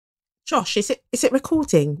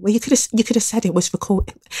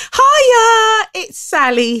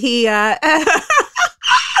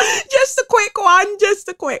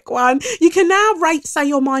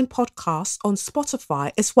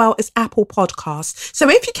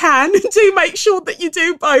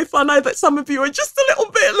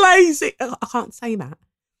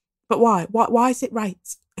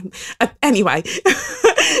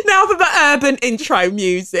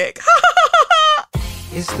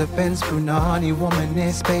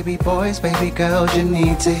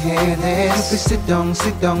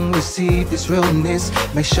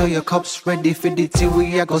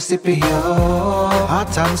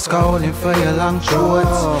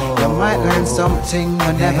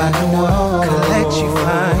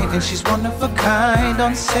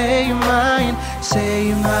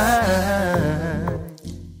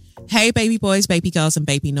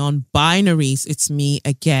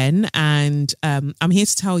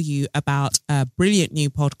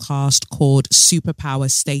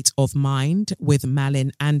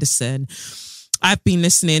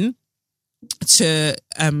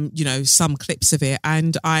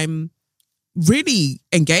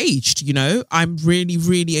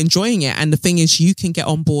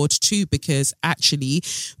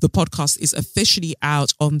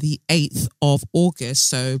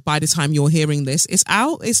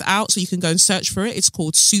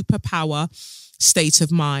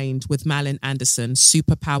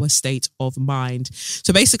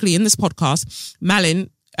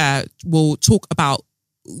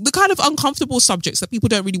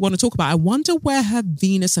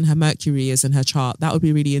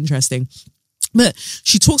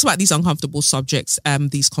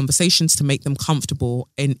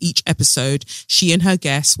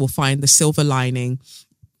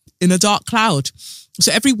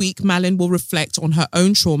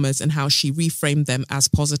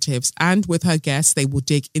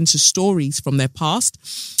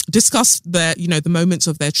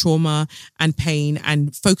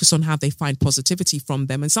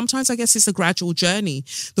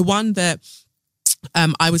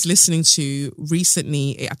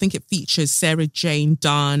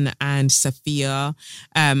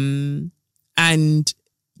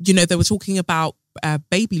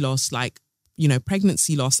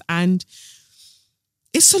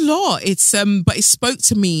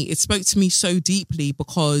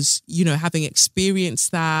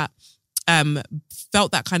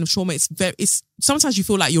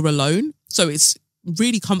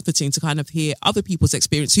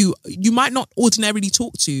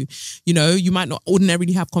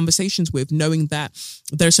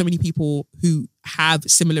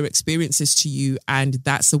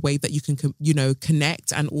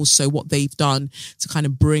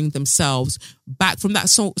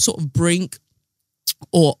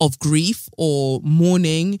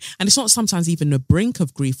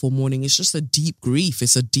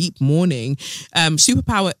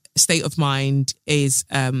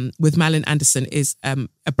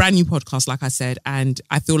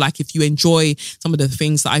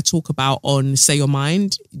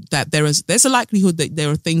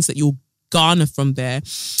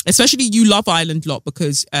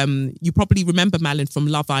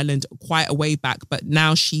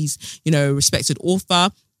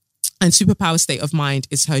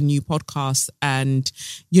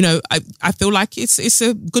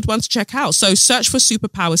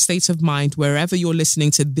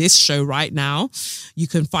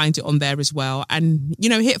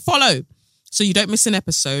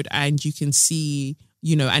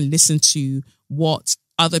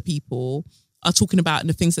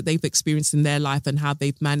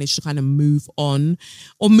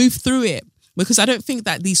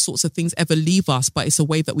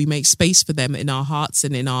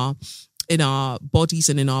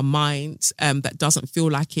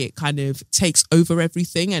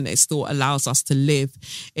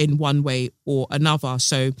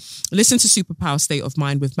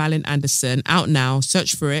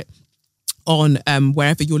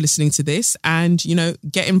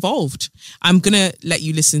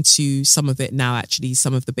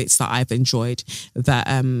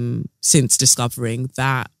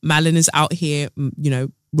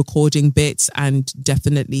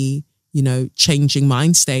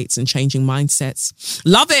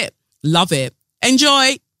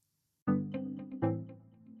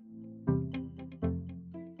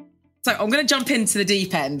So I'm going to jump into the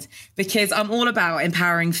deep end because I'm all about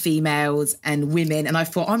empowering females and women. And I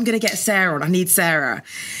thought, I'm going to get Sarah on. I need Sarah.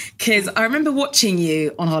 Because I remember watching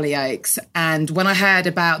you on Hollyoaks. And when I heard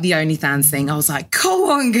about the OnlyFans thing, I was like, come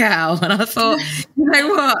on, girl. And I thought, you know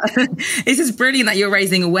what? This is brilliant that you're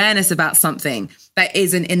raising awareness about something that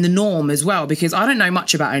isn't in the norm as well, because I don't know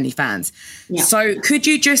much about OnlyFans. Yeah. So could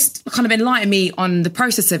you just kind of enlighten me on the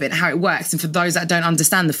process of it, how it works, and for those that don't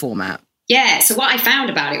understand the format? Yeah, so what I found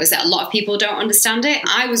about it was that a lot of people don't understand it.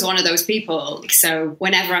 I was one of those people. So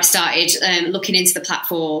whenever I started looking into the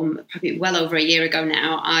platform, probably well over a year ago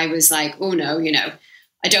now, I was like, oh no, you know,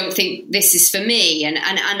 I don't think this is for me. And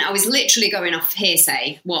I was literally going off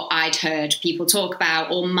hearsay, what I'd heard people talk about,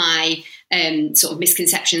 or my sort of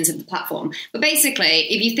misconceptions of the platform. But basically,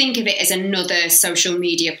 if you think of it as another social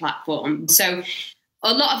media platform, so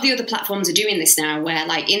a lot of the other platforms are doing this now, where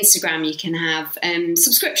like Instagram, you can have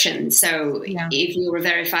subscriptions. So if you're a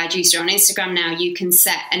verified user on Instagram now, you can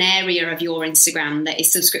set an area of your Instagram that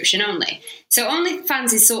is subscription only. So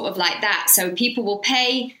OnlyFans is sort of like that. So people will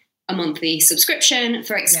pay a monthly subscription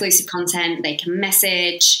for exclusive content. They can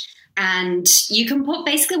message, and you can put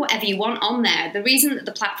basically whatever you want on there. The reason that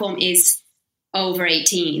the platform is over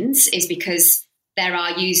 18s is because there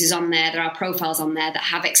are users on there, there are profiles on there that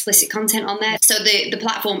have explicit content on there. So the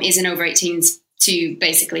platform is an over 18s to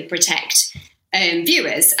basically protect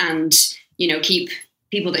viewers and, you know, keep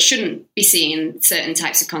people that shouldn't be seeing certain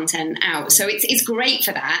types of content out. So it's great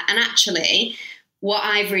for that. And actually, what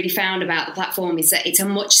I've really found about the platform is that it's a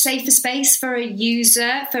much safer space for a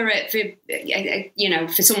user, for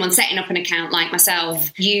someone setting up an account like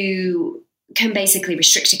myself. You can basically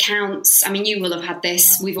restrict accounts. I mean, you will have had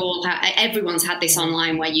this. Everyone's had this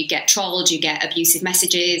online, where you get trolled, you get abusive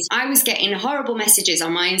messages. I was getting horrible messages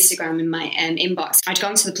on my Instagram in my inbox. I'd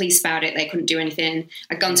gone to the police about it. They couldn't do anything.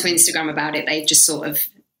 I'd gone to Instagram about it. They just sort of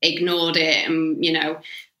ignored it. And, you know,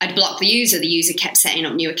 I'd blocked the user. The user kept setting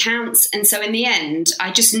up new accounts. And so in the end,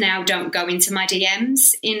 I just now don't go into my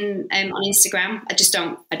DMs on Instagram.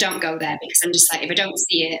 I don't go there, because I'm just like, if I don't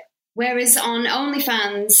see it. Whereas on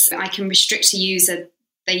OnlyFans, I can restrict a user.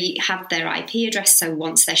 They have their IP address. So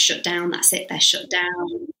once they're shut down, that's it. They're shut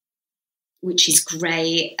down, which is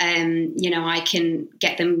great. I can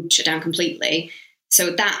get them shut down completely.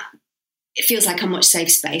 So that, it feels like a much safe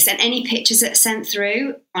space. And any pictures that are sent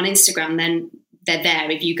through on Instagram, then they're there.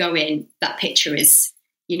 If you go in, that picture is,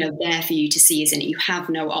 you know, there for you to see, isn't it? You have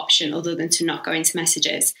no option other than to not go into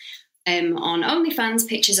messages. On OnlyFans,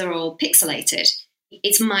 pictures are all pixelated.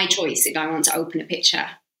 It's my choice if I want to open a picture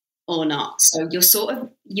or not. So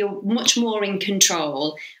you're much more in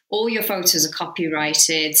control. All your photos are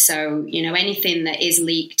copyrighted. So, you know, anything that is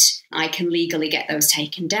leaked, I can legally get those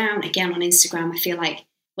taken down. Again, on Instagram, I feel like,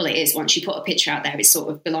 well, it is. Once you put a picture out there, it sort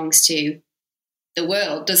of belongs to the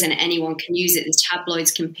world, doesn't it? Anyone can use it. The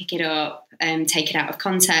tabloids can pick it up and take it out of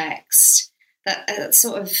context. That's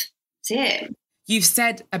sort of it. You've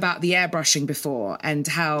said about the airbrushing before and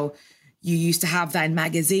how you used to have that in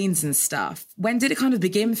magazines and stuff. When did it kind of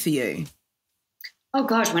begin for you? Oh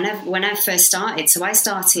God, when I first started. So I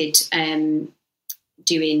started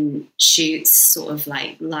doing shoots, sort of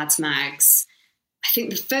like lads mags. I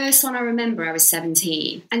think the first one I remember, I was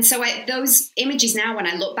 17. And so those images now, when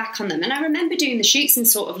I look back on them, and I remember doing the shoots and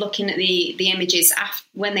sort of looking at the images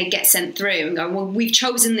when they get sent through and going, well, we've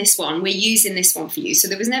chosen this one, we're using this one for you. So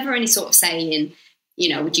there was never any sort of saying, you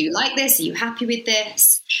know, would you like this? Are you happy with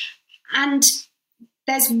this? And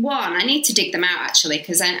there's one, I need to dig them out actually,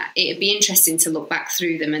 because it'd be interesting to look back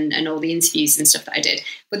through them and all the interviews and stuff that I did.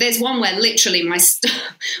 But there's one where literally my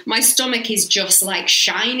stomach is just like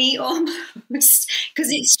shiny almost,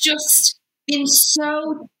 because it's just been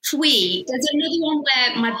so tweaked. There's another one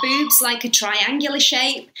where my boobs like a triangular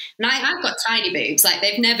shape. And I've got tiny boobs, like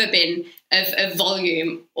they've never been of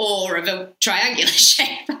volume or of a triangular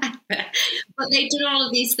shape either. But they did all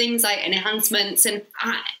of these things like enhancements, and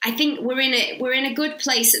I think we're in a good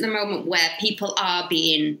place at the moment where people are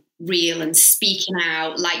being real and speaking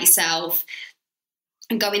out like yourself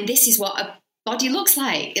and going, this is what a body looks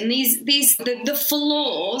like, and the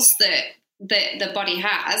flaws that the body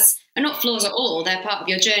has are not flaws at all. They're part of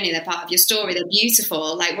your journey, they're part of your story, they're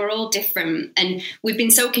beautiful. Like, we're all different, and we've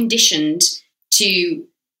been so conditioned to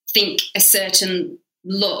think a certain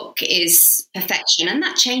look is perfection, and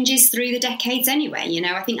that changes through the decades anyway. You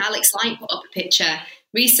know, I think Alex Light put up a picture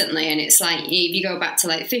recently, and it's like, if you go back to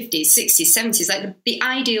like 50s, 60s, 70s, like the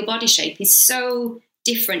ideal body shape is so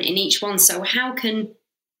different in each one. So how can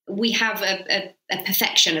we have a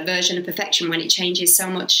perfection, a version of perfection, when it changes so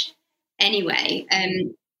much anyway?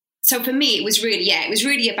 So for me, it was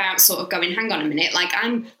really about sort of going, hang on a minute, like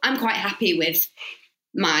I'm quite happy with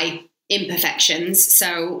my imperfections.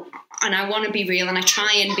 So, and I want to be real, and I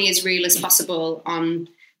try and be as real as possible on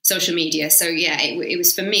social media. So yeah, it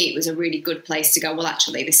was, for me, it was a really good place to go, well,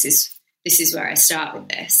 actually, this is where I start with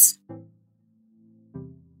this.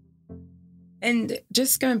 And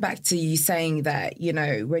just going back to you saying that, you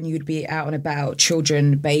know, when you'd be out and about,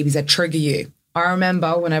 children, babies that trigger you. I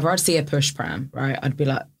remember whenever I'd see a push pram, right, I'd be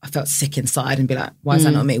like, I felt sick inside and be like, why is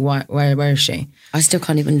that not me? Where is she? I still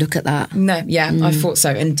can't even look at that. No, yeah, I thought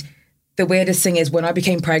so. And the weirdest thing is when I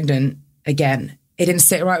became pregnant again, it didn't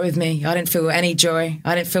sit right with me. I didn't feel any joy.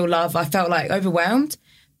 I didn't feel love. I felt like overwhelmed.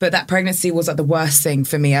 But that pregnancy was like the worst thing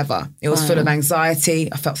for me ever. It was full of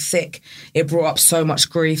anxiety. I felt sick. It brought up so much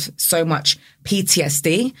grief, so much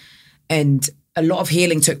PTSD. And a lot of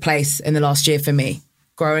healing took place in the last year for me.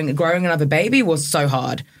 Growing another baby was so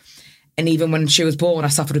hard. And even when she was born, I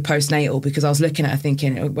suffered with postnatal because I was looking at her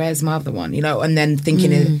thinking, where's my other one? You know, and then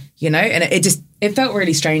thinking, you know, and it felt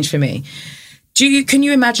really strange for me. Can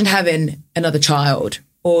you imagine having another child?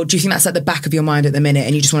 Or do you think that's at the back of your mind at the minute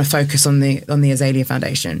and you just want to focus on the Azalea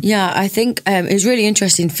Foundation? Yeah, I think it was really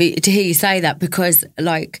interesting to hear you say that because,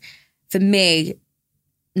 like, for me,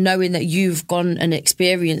 knowing that you've gone and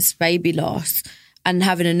experienced baby loss and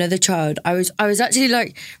having another child, I was actually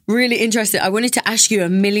like really interested. I wanted to ask you a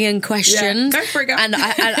million questions, go for it, go. and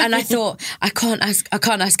I thought I can't ask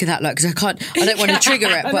her that, like, because I don't want to trigger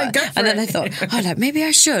it. But then I thought, oh, like maybe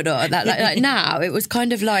I should, or that. Like now, it was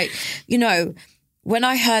kind of like, you know, when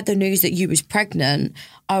I heard the news that you was pregnant,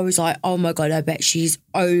 I was like, oh my God, I bet she's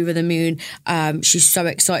over the moon. She's so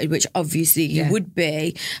excited, which obviously you would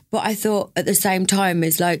be. But I thought at the same time,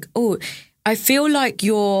 it's like, oh, I feel like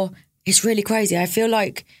it's really crazy. I feel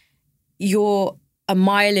like you're a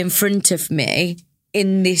mile in front of me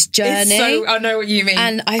in this journey. I know what you mean.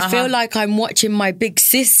 And I feel like I'm watching my big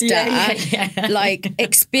sister like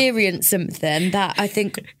experience something that I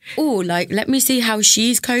think, oh, like, let me see how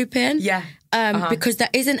she's coping. Yeah. Because there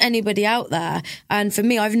isn't anybody out there. And for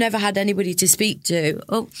me, I've never had anybody to speak to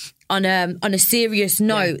on a serious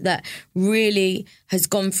note that really has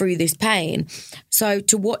gone through this pain. So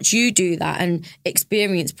to watch you do that and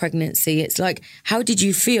experience pregnancy, it's like, how did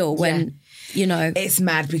you feel when, you know? It's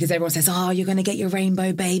mad because everyone says, oh, you're going to get your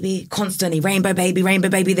rainbow baby constantly, rainbow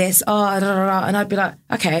baby this, oh, da, da, da. And I'd be like,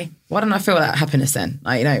 okay, why don't I feel that happiness then?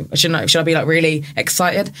 Like, you know, should I be like really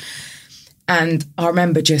excited? And I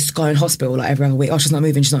remember just going to hospital like every other week. Oh, she's not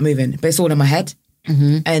moving. But it's all in my head.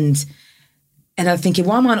 Mm-hmm. And I'm thinking,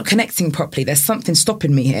 why am I not connecting properly? There's something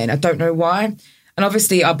stopping me here and I don't know why. And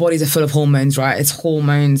obviously our bodies are full of hormones, right? It's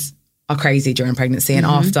hormones are crazy during pregnancy and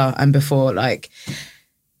after and before. Like,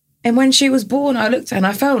 and when she was born, I looked at her and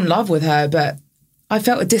I fell in love with her, but I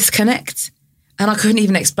felt a disconnect and I couldn't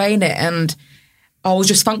even explain it. And I was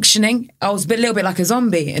just functioning. I was a little bit like a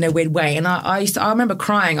zombie in a weird way. And I remember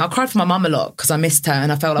crying. I cried for my mum a lot because I missed her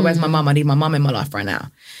and I felt like, where's my mum? I need my mum in my life right now.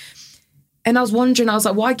 And I was wondering, I was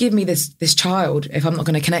like, why give me this child if I'm not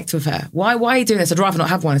going to connect with her? Why are you doing this? I'd rather not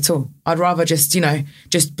have one at all. I'd rather just, you know,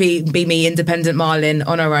 just be me, independent Marlin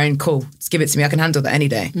on her own. Cool. Just give it to me. I can handle that any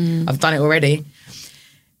day. I've done it already.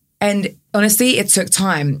 And honestly, it took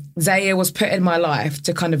time. Zaya was put in my life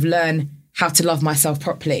to kind of learn how to love myself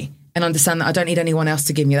properly and understand that I don't need anyone else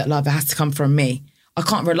to give me that love. It has to come from me. I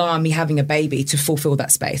can't rely on me having a baby to fulfill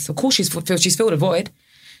that space. Of course, she's filled a void.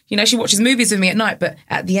 You know, she watches movies with me at night, but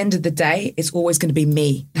at the end of the day, it's always going to be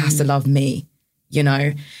me that has to love me, you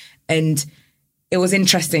know? And it was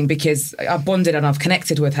interesting because I bonded and I've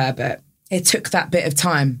connected with her, but it took that bit of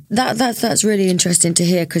time. That's really interesting to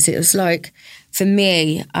hear because it was like, for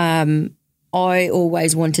me, I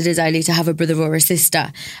always wanted Azalea to have a brother or a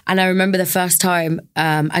sister. And I remember the first time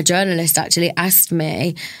a journalist actually asked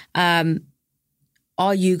me,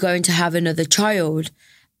 are you going to have another child?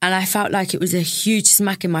 And I felt like it was a huge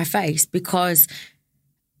smack in my face because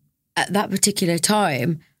at that particular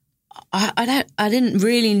time, I didn't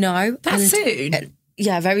really know. Soon?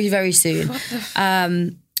 Yeah, very, very soon.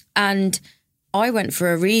 And I went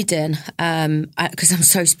for a reading because I'm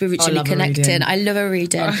so spiritually connected. I love a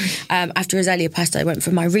reading. After Azalea passed, I went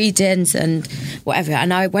for my readings and whatever.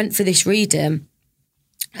 And I went for this reading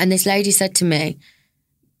and this lady said to me,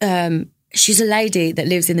 she's a lady that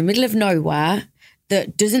lives in the middle of nowhere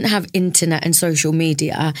that doesn't have internet and social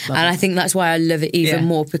media. And I think that's why I love it even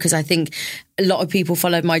more because I think a lot of people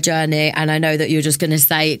followed my journey and I know that you're just going to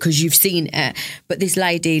say it because you've seen it. But this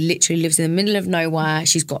lady literally lives in the middle of nowhere.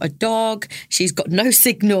 She's got a dog. She's got no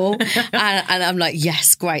signal. and I'm like,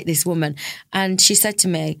 yes, great, this woman. And she said to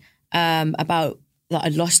me about that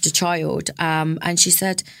I'd lost a child. And she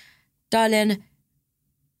said, darling,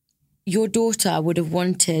 your daughter would have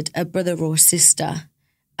wanted a brother or sister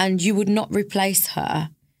and you would not replace her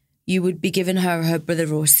you would be giving her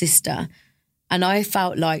brother or sister. And I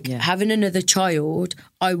felt like having another child,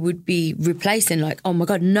 I would be replacing, like, oh my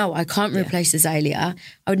God, no, I can't replace Azalea.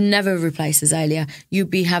 I would never replace Azalea. You'd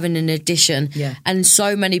be having an addition. Yeah. And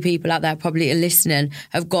so many people out there probably are listening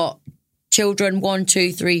have got children 1,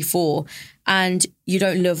 2, 3, 4, and you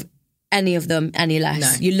don't love any of them any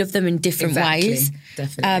less. No. You love them in different ways.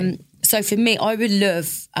 Definitely. So for me, I would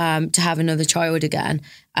love to have another child again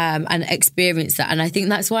and experience that. And I think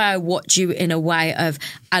that's why I watch you in a way of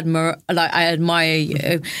I admire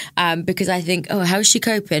you because I think, oh, how's she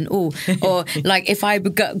coping? Oh, or like if I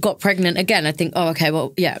got pregnant again, I think, oh, okay,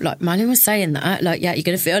 well, yeah, like Marlon was saying that, like, yeah, you're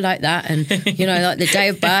going to feel like that. And, you know, like the day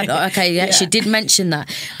of birth, okay, yeah, she did mention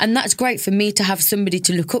that. And that's great for me to have somebody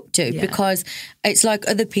to look up to because it's like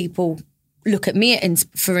other people look at me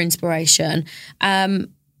for inspiration.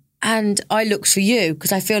 And I look for you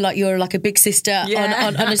because I feel like you're like a big sister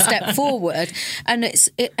on a step forward. And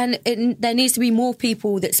there needs to be more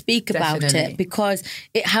people that speak about it because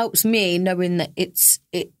it helps me knowing that it's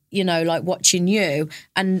like watching you.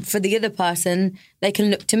 And for the other person, they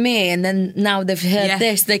can look to me. And then now they've heard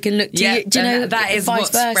this, they can look to you. Do you know, that is what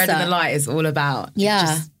spreading the light is all about.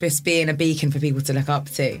 Yeah. Just being a beacon for people to look up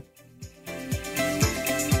to.